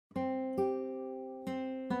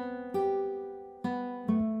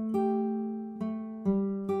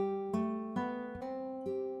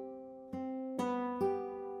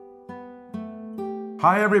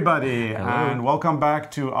Hi everybody, Hello. and welcome back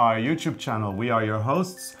to our YouTube channel. We are your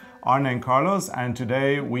hosts, Arne and Carlos, and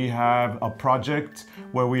today we have a project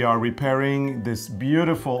where we are repairing this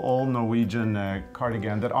beautiful old Norwegian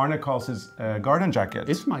cardigan that Arne calls his garden jacket.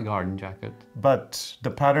 It's my garden jacket. But the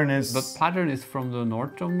pattern is... The pattern is from the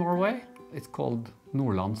north of Norway. It's called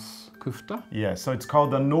Nordlandskufta. Yeah, so it's called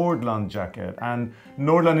the Nordland jacket. And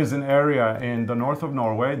Nordland is an area in the north of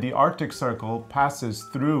Norway. The Arctic Circle passes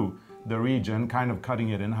through the region, kind of cutting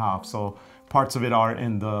it in half. So parts of it are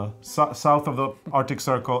in the south of the Arctic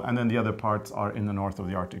Circle, and then the other parts are in the north of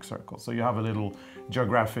the Arctic Circle. So you have a little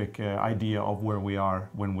geographic idea of where we are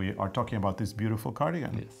when we are talking about this beautiful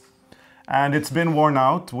cardigan. Yes. And it's been worn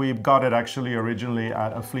out. We got it actually originally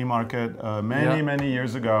at a flea market many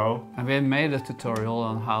years ago. And we made a tutorial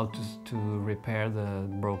on how to repair the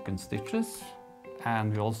broken stitches.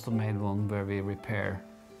 And we also made one where we repair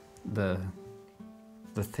the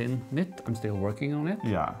thin knit. I'm still working on it.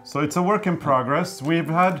 Yeah, so it's a work in progress. We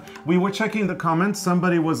were checking the comments.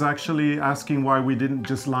 Somebody was actually asking why we didn't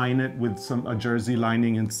just line it with a jersey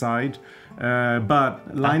lining inside. But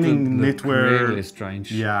lining knitwear, really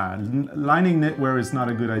strange. Yeah, lining knitwear is not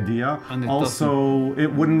a good idea. And also,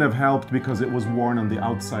 it wouldn't have helped because it was worn on the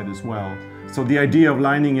outside as well. So the idea of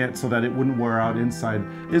lining it so that it wouldn't wear out inside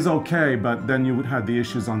is okay, but then you would have the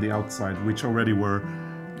issues on the outside, which already were.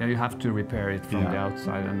 Yeah, you have to repair it from the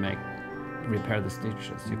outside and repair the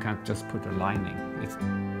stitches. You can't just put a lining.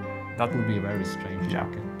 That would be a very strange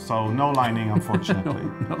jacket. So no lining, unfortunately.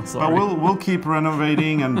 no, sorry. But we'll keep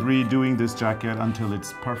renovating and redoing this jacket until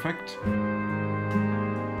it's perfect.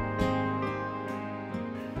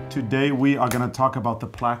 Today we are going to talk about the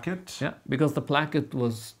placket. Yeah, because the placket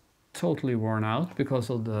was totally worn out because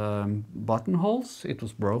of the buttonholes. It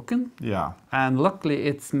was broken. Yeah. And luckily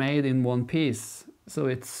it's made in one piece, so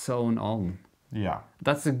it's sewn on. Yeah.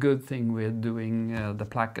 That's a good thing with doing the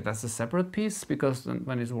placket as a separate piece, because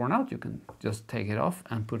when it's worn out you can just take it off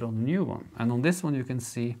and put on a new one. And on this one you can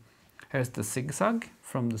see here's the zigzag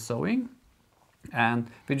from the sewing, and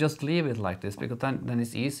we just leave it like this because then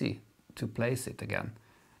it's easy to place it again.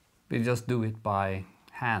 We just do it by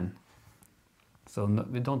hand. So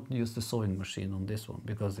we don't use the sewing machine on this one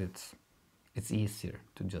because it's easier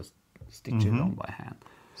to just stitch it on by hand.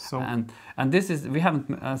 So and this is, we haven't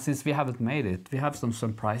since we haven't made it, we have some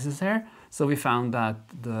surprises here. So we found that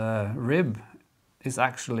the rib is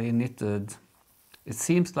actually knitted. It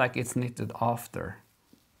seems like it's knitted after.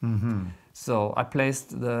 So I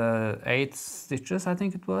placed the 8 stitches, I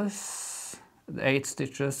think it was, the 8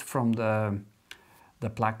 stitches from the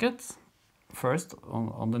placket first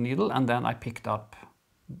on the needle, and then I picked up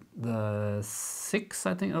the 6,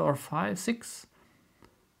 I think, or 5, 6,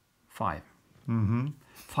 5.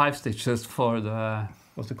 5 stitches for the,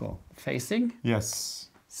 what's it called, facing. Yes.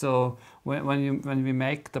 So when we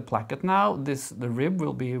make the placket now, the rib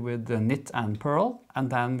will be with the knit and purl, and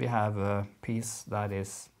then we have a piece that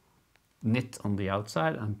is knit on the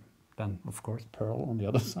outside, and then of course purl on the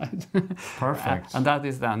other side. Perfect. And that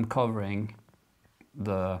is then covering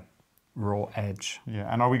the raw edge.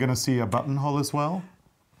 Yeah, and are we going to see a buttonhole as well?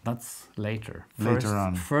 That's later. Later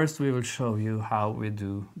on. First we will show you how we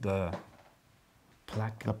do the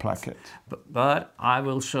placket. The placket. But I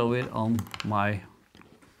will show it on my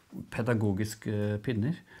pedagogisk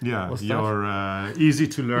pinner. Yeah, your easy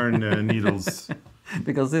to learn needles.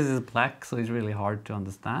 Because this is black, so it's really hard to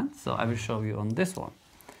understand. So I will show you on this one.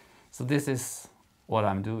 So this is what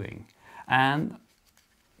I'm doing. And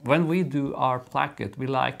when we do our placket, we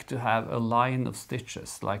like to have a line of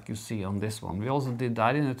stitches like you see on this one. We also did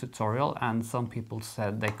that in a tutorial, and some people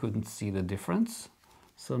said they couldn't see the difference.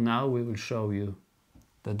 So now we will show you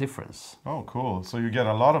the difference. Oh, cool. So you get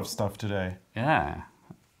a lot of stuff today. Yeah,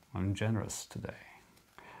 I'm generous today.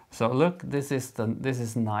 So look, this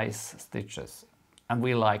is nice stitches, and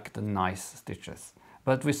we like the nice stitches.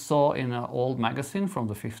 But we saw in an old magazine from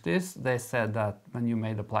the 50s, they said that when you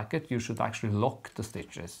made a placket, you should actually lock the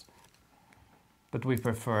stitches. But we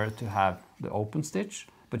prefer to have the open stitch,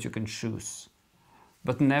 but you can choose.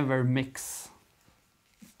 But never mix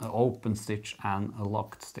an open stitch and a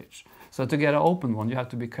locked stitch. So to get an open one, you have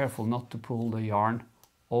to be careful not to pull the yarn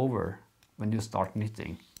over when you start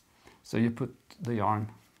knitting. So you put the yarn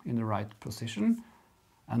in the right position,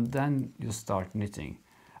 and then you start knitting.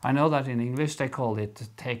 I know that in English they call it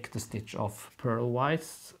take the stitch off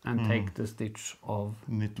purlwise and take the stitch of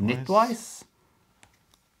knitwise.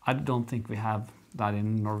 I don't think we have that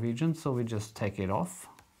in Norwegian, so we just take it off.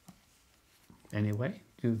 Anyway,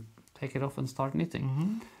 you take it off and start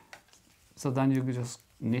knitting. So then you just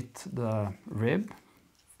knit the rib,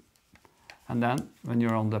 and then when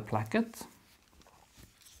you're on the placket,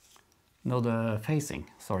 No, the facing,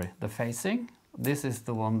 sorry, the facing. This is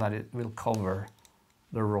the one that it will cover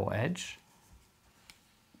the raw edge.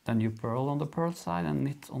 Then you purl on the purl side and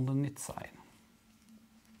knit on the knit side.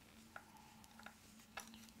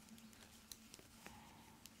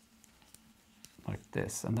 Like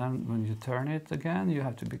this. And then when you turn it again, you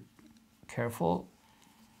have to be careful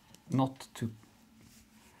not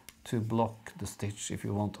to block the stitch if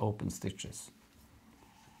you want open stitches.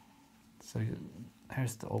 So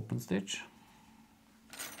here's the open stitch.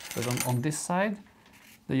 But on this side,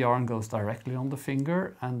 the yarn goes directly on the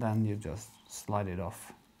finger and then you just slide it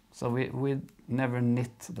off. So we never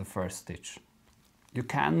knit the first stitch. You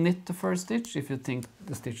can knit the first stitch if you think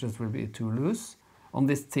the stitches will be too loose. On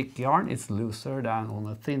this thick yarn, it's looser than on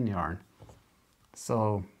a thin yarn.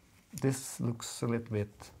 So this looks a little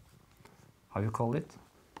bit, how you call it?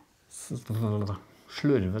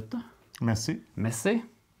 Slurvete. Messy. Messy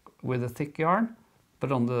with a thick yarn.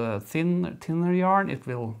 But on the thinner yarn, it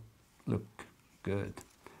will look good.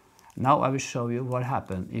 Now I will show you what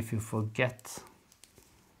happens if you forget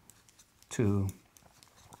to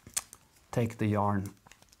take the yarn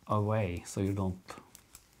away so you don't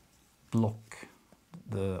block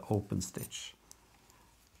the open stitch.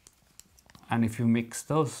 And if you mix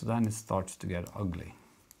those, then it starts to get ugly.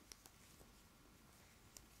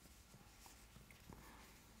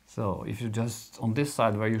 So if you just, on this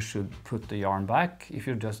side where you should put the yarn back, if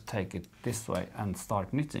you just take it this way and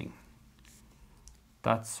start knitting,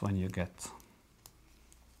 that's when you get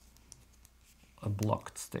a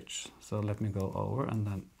blocked stitch. So let me go over, and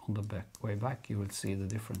then on the way back you will see the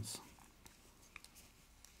difference.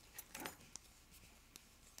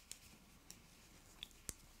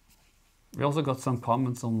 We also got some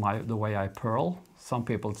comments on the way I purl. Some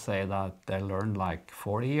people say that they learned like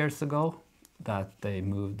 40 years ago that they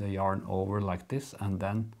move the yarn over like this and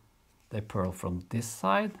then they purl from this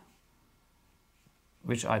side,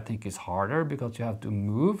 which I think is harder because you have to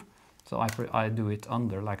move. So I do it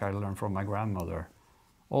under, like I learned from my grandmother,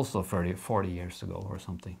 also 40 years ago or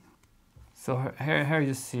something. So here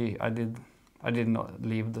you see I did not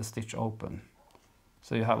leave the stitch open.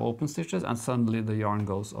 So you have open stitches and suddenly the yarn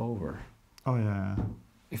goes over. Oh yeah.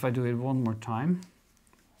 If I do it one more time,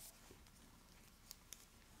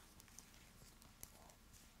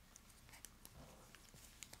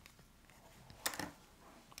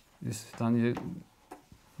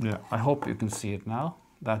 yeah. I hope you can see it now,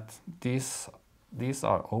 that these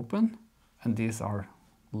are open and these are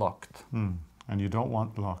locked. And you don't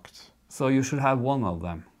want locked. So you should have one of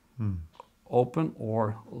them, open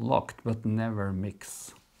or locked, but never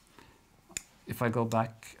mix. If I go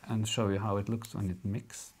back and show you how it looks when it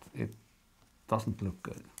mixed, it doesn't look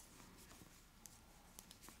good.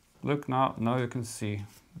 Look now you can see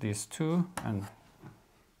these two and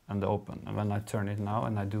the open. And when I turn it now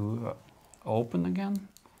and I do open again,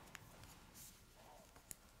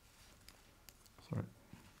 sorry.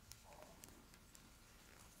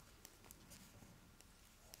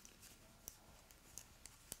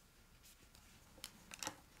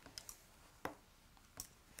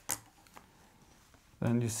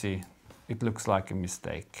 Then you see it looks like a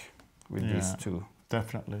mistake with these two.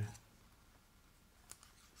 Definitely.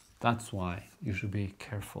 That's why you should be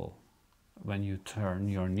careful when you turn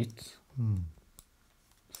your knit,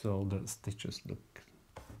 so the stitches look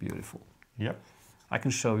beautiful. Yep. I can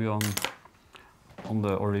show you on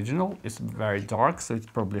the original. It's very dark, so it's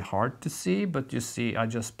probably hard to see, but you see I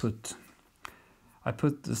just put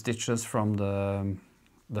the stitches from the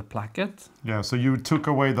placket. Yeah, so you took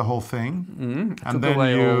away the whole thing, and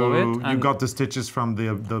then all of it, you got the stitches from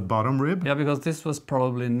the bottom rib. Yeah, because this was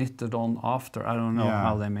probably knitted on after. I don't know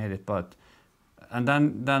how they made it, but and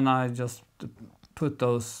then I just put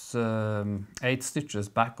those 8 stitches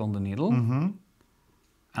back on the needle, and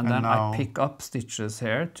then I pick up stitches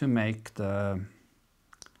here to make the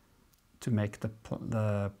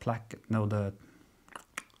placket. No, the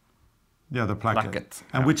placket.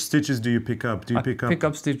 And which stitches do you pick up? Do you pick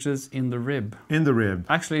up stitches in the rib? In the rib.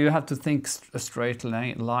 Actually, you have to think a straight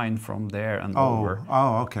line from there and over.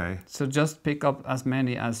 Oh, okay. So just pick up as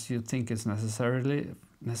many as you think is necessary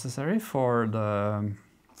for the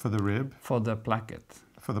rib. For the placket.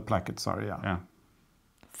 For the placket, sorry, yeah. Yeah.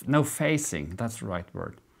 No, facing, that's the right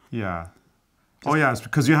word. Yeah. Oh yes,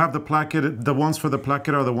 because you have the placket. The ones for the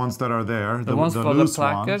placket are the ones that are there. The ones for the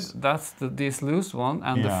placket, ones. That's this loose one,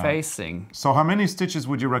 and the facing. So how many stitches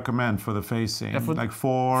would you recommend for the facing? Like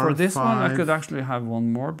 4, For this 5? one, I could actually have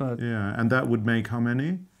one more, but... Yeah, and that would make how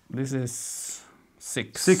many? This is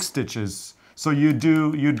 6. 6 stitches. So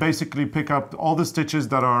you'd basically pick up all the stitches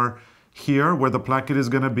that are here where the placket is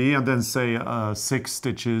going to be, and then say 6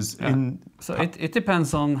 stitches in. So it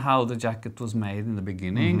depends on how the jacket was made in the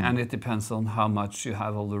beginning, and it depends on how much you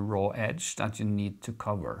have of the raw edge that you need to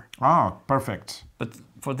cover. Ah, perfect. But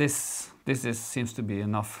for this seems to be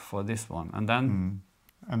enough for this one, and then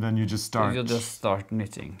and then you just start. You just start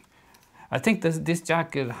knitting. I think this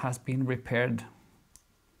jacket has been repaired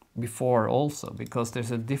before also, because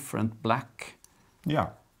there's a different black. Yeah.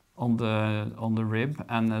 On the rib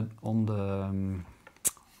and on the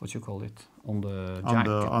what you call it, on the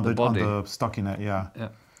jacket, on the body. On the stockinette, yeah.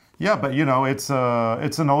 Yeah, but you know, it's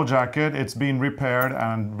an old jacket. It's been repaired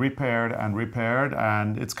and repaired and repaired,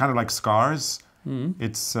 and it's kind of like scars.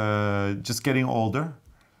 It's just getting older,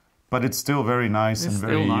 but it's still very nice and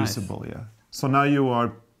very usable. Yeah. So now you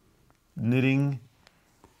are knitting.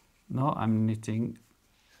 No, I'm knitting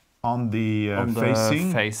on the facing.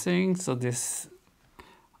 The facing. So this.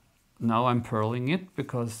 Now I'm purling it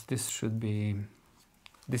because this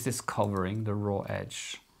is covering the raw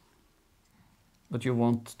edge. But you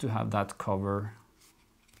want to have that cover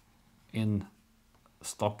in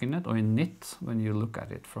stockinette or in knit when you look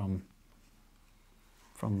at it from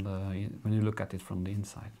the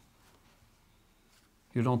inside.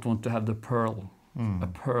 You don't want to have the purl, a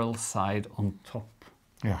purl side on top.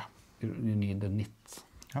 Yeah. You need the knit.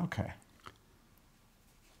 Okay.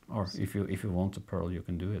 Or if you want a purl, you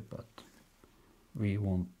can do it, but we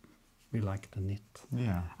like the knit.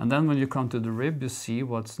 Yeah. And then when you come to the rib, you see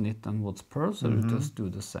what's knit and what's purl, so you just do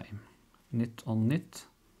the same. Knit on knit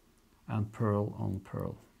and purl on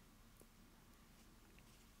purl.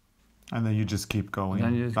 And then you just keep going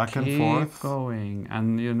then you back keep and forth. Going,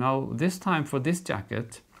 and you know, this time for this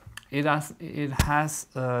jacket, it has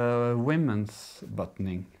women's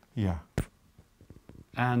buttoning. Yeah.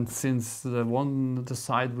 And since the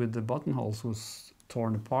side with the buttonholes was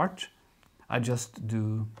torn apart, I just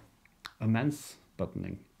do a men's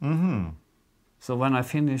buttoning. So when I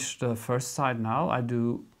finish the first side now, I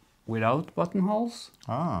do without buttonholes.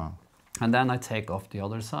 Ah. And then I take off the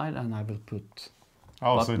other side and I will put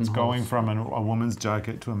so it's going from a woman's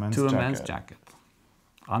jacket to a men's jacket. To a men's jacket.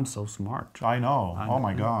 I'm so smart. I know. Oh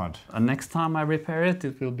my God. And next time I repair it,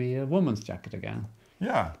 it will be a woman's jacket again.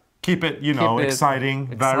 Yeah. Keep it, exciting,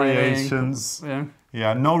 variations. Yeah.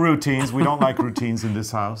 Yeah, no routines. We don't like routines in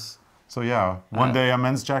this house. So yeah, one day a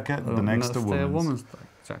men's jacket, the next a woman's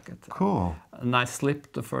jacket. Cool. And I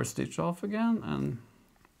slip the first stitch off again, and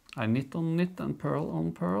I knit on knit and purl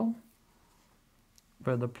on purl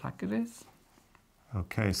where the placket is.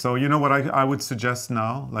 Okay, so you know what I would suggest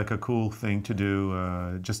now, like a cool thing to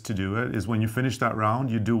do, just to do it, is when you finish that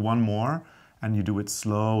round, you do one more, and you do it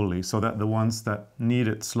slowly, so that the ones that need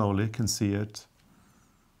it slowly can see it.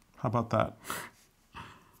 How about that?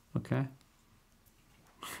 Okay.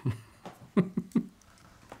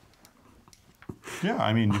 Yeah,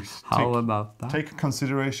 I mean, how about that? Take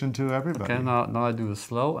consideration to everybody. Okay, now I do a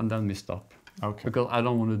slow and then we stop. Okay. Because I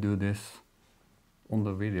don't want to do this on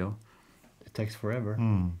the video. It takes forever.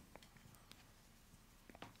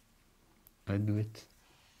 I do it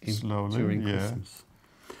slowly during Christmas.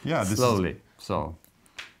 Yeah, slowly.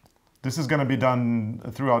 This is going to be done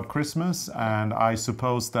throughout Christmas, and I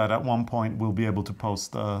suppose that at one point we'll be able to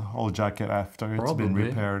post the whole jacket after it's been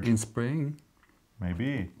repaired. In spring.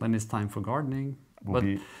 Maybe. When it's time for gardening. But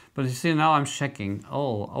you see, now I'm checking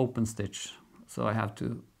all open stitch, so I have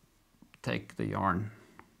to take the yarn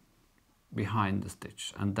behind the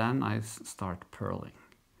stitch, and then I start purling.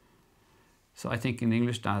 So I think in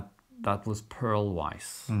English that was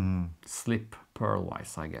purl-wise. Slip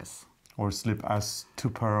purl-wise, I guess. Or slip as to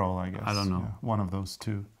purl, I guess. I don't know. Yeah, one of those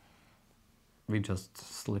two. We just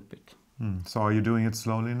slip it. So are you doing it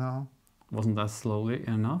slowly now? Wasn't that slowly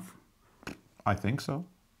enough? I think so.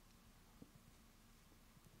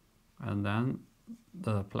 And then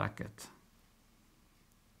the placket.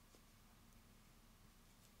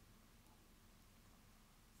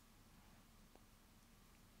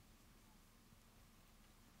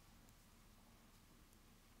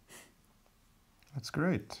 That's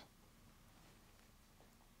great.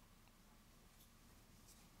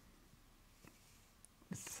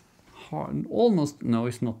 It's hard. Almost, no,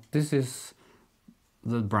 it's not. This is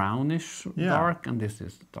the brownish dark, and this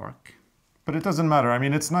is dark. But it doesn't matter. I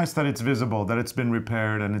mean, it's nice that it's visible, that it's been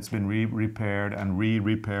repaired and it's been repaired and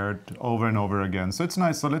repaired over and over again. So it's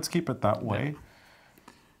nice. So let's keep it that way.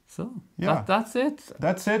 So that's it.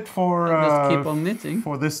 That's it for just keep on knitting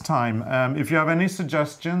for this time. If you have any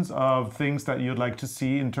suggestions of things that you'd like to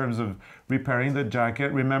see in terms of repairing the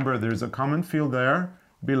jacket, remember there's a comment field there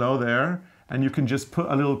below there, and you can just put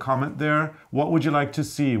a little comment there. What would you like to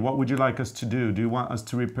see? What would you like us to do? Do you want us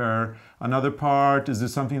to repair another part? Is there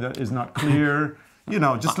something that is not clear? You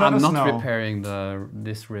know, just let us know. I'm not repairing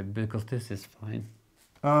this rib because this is fine.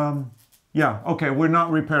 Yeah, okay, we're not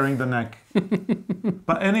repairing the neck.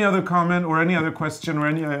 But any other comment or any other question or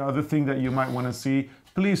any other thing that you might want to see,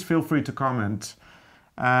 please feel free to comment.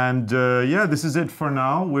 And yeah, this is it for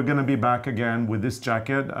now. We're going to be back again with this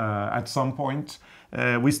jacket at some point.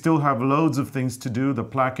 We still have loads of things to do. The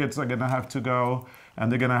plackets are going to have to go and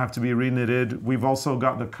they're going to have to be re-knitted. We've also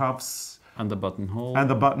got the cuffs. And the buttonhole. And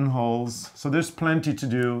the buttonholes. So there's plenty to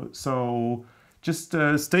do. So just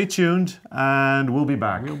stay tuned and we'll be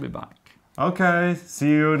back. We'll be back. Okay, see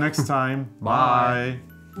you next time. Bye.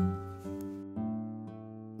 Bye.